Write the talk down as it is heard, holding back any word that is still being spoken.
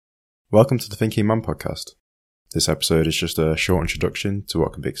Welcome to the Thinking Man podcast. This episode is just a short introduction to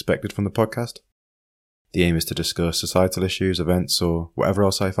what can be expected from the podcast. The aim is to discuss societal issues, events, or whatever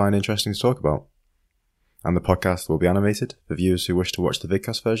else I find interesting to talk about. And the podcast will be animated for viewers who wish to watch the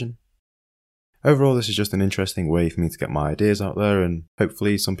vidcast version. Overall, this is just an interesting way for me to get my ideas out there, and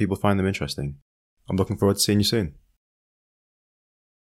hopefully some people find them interesting. I'm looking forward to seeing you soon.